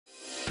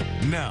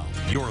Now,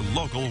 your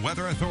local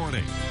weather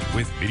authority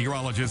with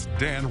meteorologist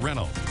Dan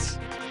Reynolds.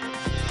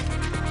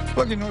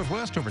 Looking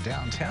northwest over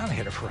downtown,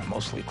 headed for a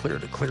mostly clear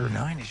to clear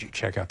 9 as you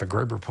check out the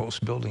Graber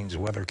Post Building's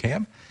weather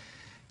cam.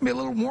 It'll be a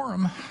little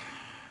warm.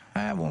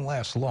 That won't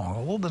last long,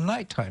 although the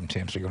nighttime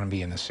temps are going to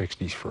be in the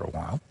 60s for a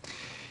while.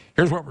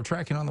 Here's what we're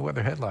tracking on the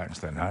weather headlines.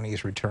 The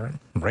 90s return,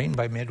 rain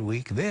by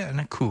midweek,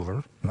 then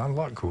cooler. Not a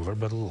lot cooler,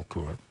 but a little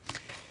cooler.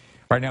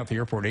 Right now at the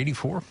airport,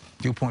 84.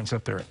 Dew points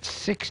up there at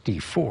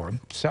 64.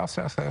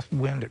 South-southwest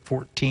wind at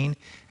 14.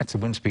 That's the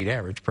wind speed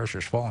average.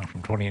 Pressure's falling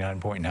from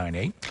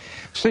 29.98.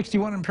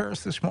 61 in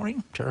Paris this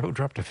morning. Terre Haute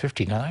dropped to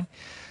 59.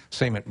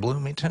 Same at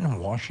Bloomington,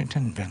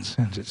 Washington,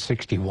 Vincennes at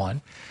 61.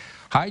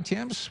 High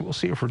temps, we'll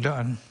see if we're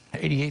done.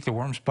 88, the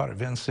warm spot at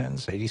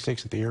Vincennes.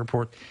 86 at the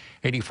airport.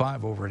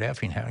 85 over at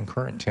Effingham.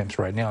 Current temps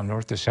right now,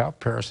 north to south.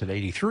 Paris at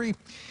 83.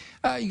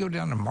 You go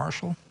down to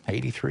Marshall,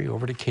 83,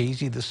 over to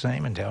Casey, the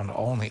same, and down to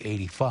Olney,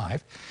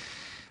 85.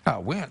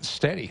 Winds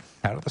steady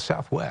out of the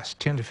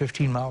southwest, 10 to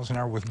 15 miles an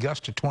hour with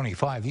gusts to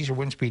 25. These are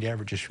wind speed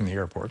averages from the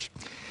airports.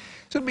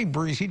 So it'll be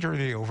breezy during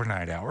the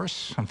overnight hours,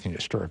 something to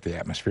stir up the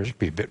atmosphere. It could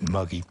be a bit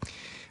muggy.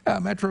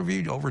 Metro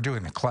view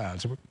overdoing the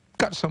clouds. We've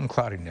got some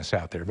cloudiness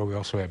out there, but we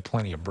also have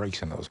plenty of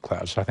breaks in those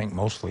clouds. So I think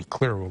mostly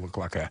clear will look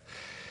like a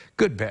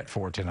good bet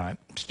for tonight.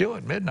 Still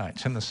at midnight,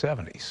 it's in the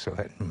 70s, so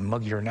that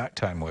muggier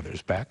nighttime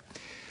weather's back.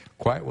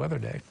 Quiet weather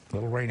day. A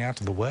little rain out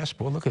to the west.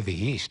 Boy, look at the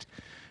east.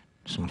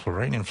 Some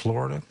rain in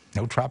Florida.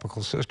 No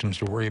tropical systems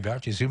to worry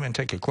about. You zoom in,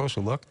 take a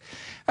closer look.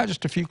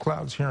 Just a few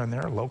clouds here and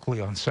there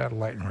locally on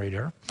satellite and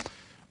radar.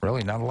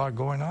 Really not a lot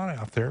going on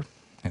out there,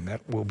 and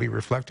that will be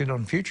reflected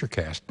on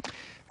Futurecast. I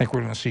think we're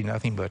going to see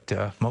nothing but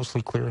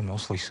mostly clear and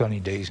mostly sunny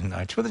days and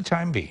nights for the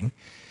time being.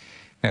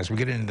 As we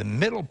get into the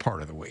middle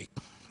part of the week,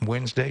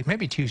 Wednesday,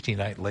 maybe Tuesday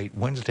night late,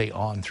 Wednesday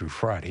on through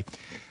Friday,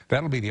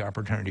 that'll be the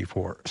opportunity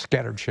for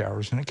scattered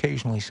showers and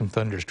occasionally some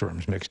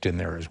thunderstorms mixed in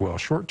there as well.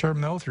 Short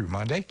term, though, through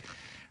Monday,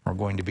 we're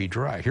going to be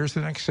dry. Here's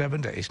the next 7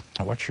 days.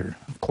 Now, watch your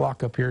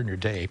clock up here in your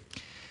day.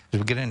 As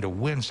we get into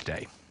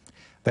Wednesday,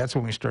 that's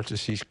when we start to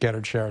see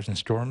scattered showers and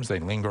storms. They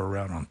linger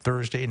around on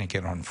Thursday and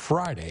again on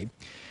Friday,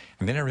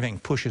 and then everything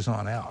pushes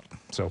on out.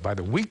 So by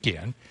the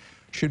weekend,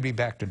 should be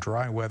back to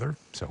dry weather.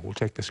 So we'll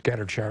take the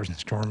scattered showers and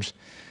storms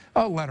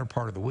latter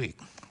part of the week.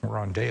 We're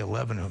on day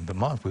 11 of the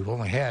month. We've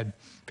only had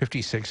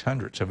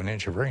 56/100ths of an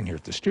inch of rain here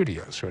at the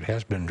studio, so it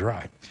has been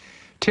dry.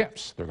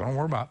 Temps, they're going to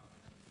warm up.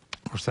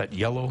 Of course, that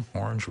yellow,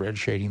 orange, red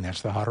shading,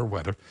 that's the hotter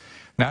weather.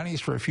 90s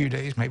for a few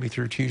days, maybe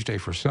through Tuesday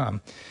for some.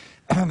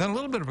 Then a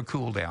little bit of a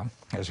cool down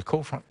as a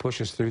cold front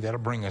pushes through. That'll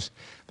bring us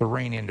the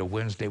rain into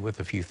Wednesday with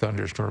a few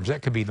thunderstorms.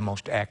 That could be the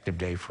most active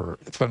day for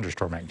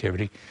thunderstorm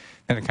activity.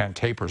 Then it kind of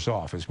tapers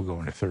off as we go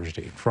into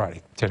Thursday and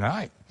Friday.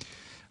 Tonight,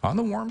 on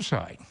the warm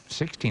side,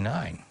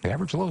 69. The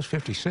average low is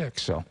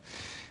 56, so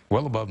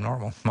well above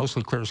normal.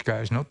 Mostly clear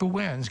skies. Note the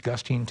winds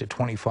gusting to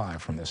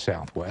 25 from the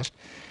southwest.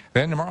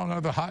 Then tomorrow,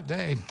 another hot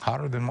day,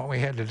 hotter than what we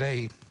had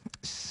today.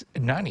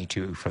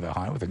 92 for the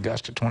high with a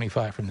gust of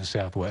 25 from the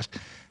southwest.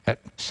 That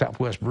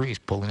southwest breeze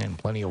pulling in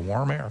plenty of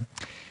warm air.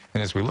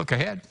 And as we look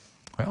ahead,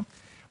 well,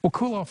 we'll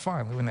cool off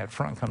finally when that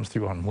front comes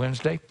through on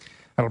Wednesday.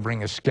 That'll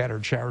bring us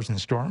scattered showers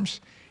and storms.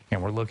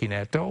 And we're looking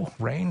at, though,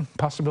 rain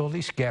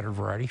possibility, scattered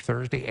variety,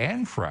 Thursday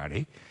and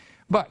Friday.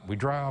 But we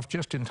dry off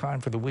just in time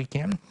for the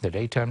weekend. The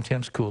daytime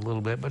temps cool a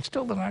little bit, but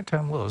still the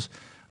nighttime lows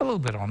a little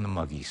bit on the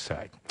muggy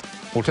side.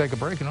 We'll take a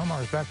break, and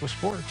Omar's back with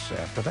sports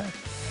after that.